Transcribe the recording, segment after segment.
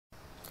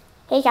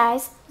Hey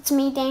guys, it's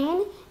me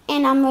Dan,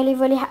 and I'm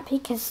really happy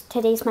because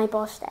today's my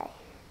birthday.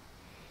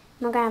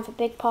 I'm gonna have a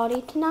big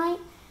party tonight,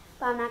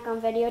 but I'm not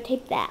gonna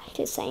videotape that,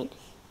 just saying.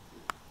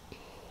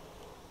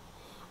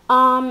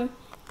 And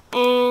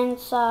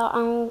so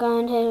I'm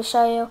going to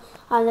show you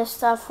all this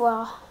stuff.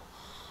 Well,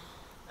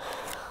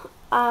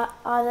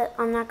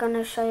 I'm not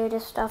gonna show you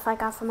this stuff I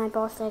got for my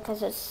birthday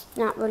because it's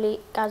not really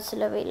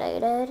Godzilla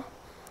related.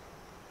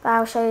 But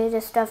I'll show you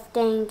the stuff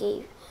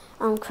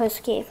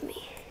Chris gave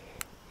me.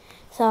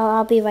 So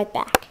I'll be right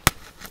back.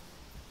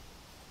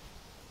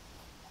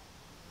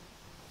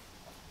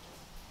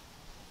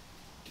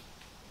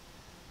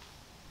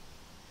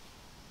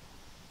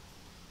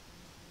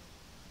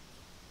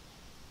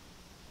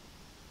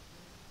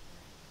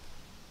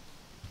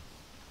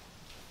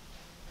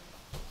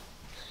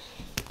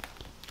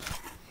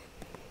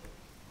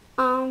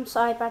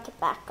 Sorry about the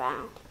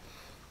background.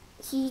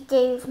 He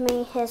gave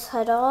me his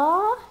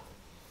hoodie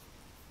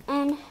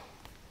and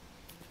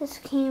his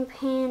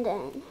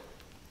companion.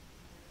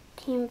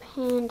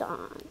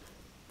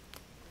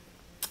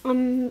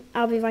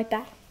 I'll be right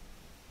back.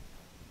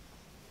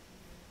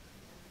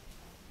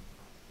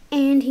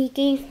 And he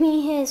gave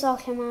me his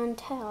Pokemon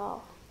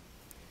tail.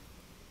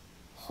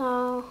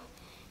 So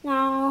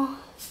now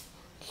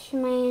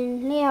me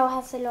and Leo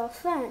have a little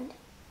friend.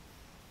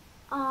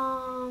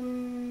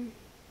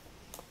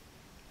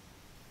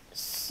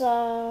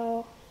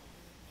 So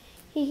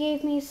he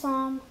gave me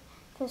some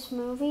of his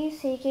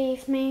movies. He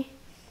gave me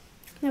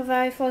the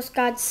very first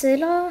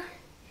Godzilla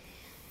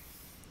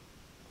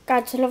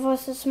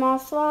vs.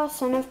 Mothra,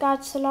 Son of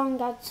Godzilla, and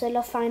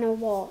Godzilla Final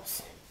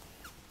Wars.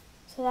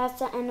 So that's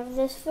the end of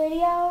this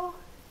video.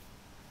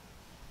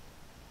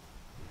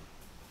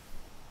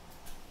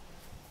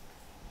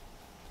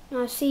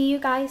 I'll see you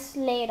guys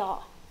later.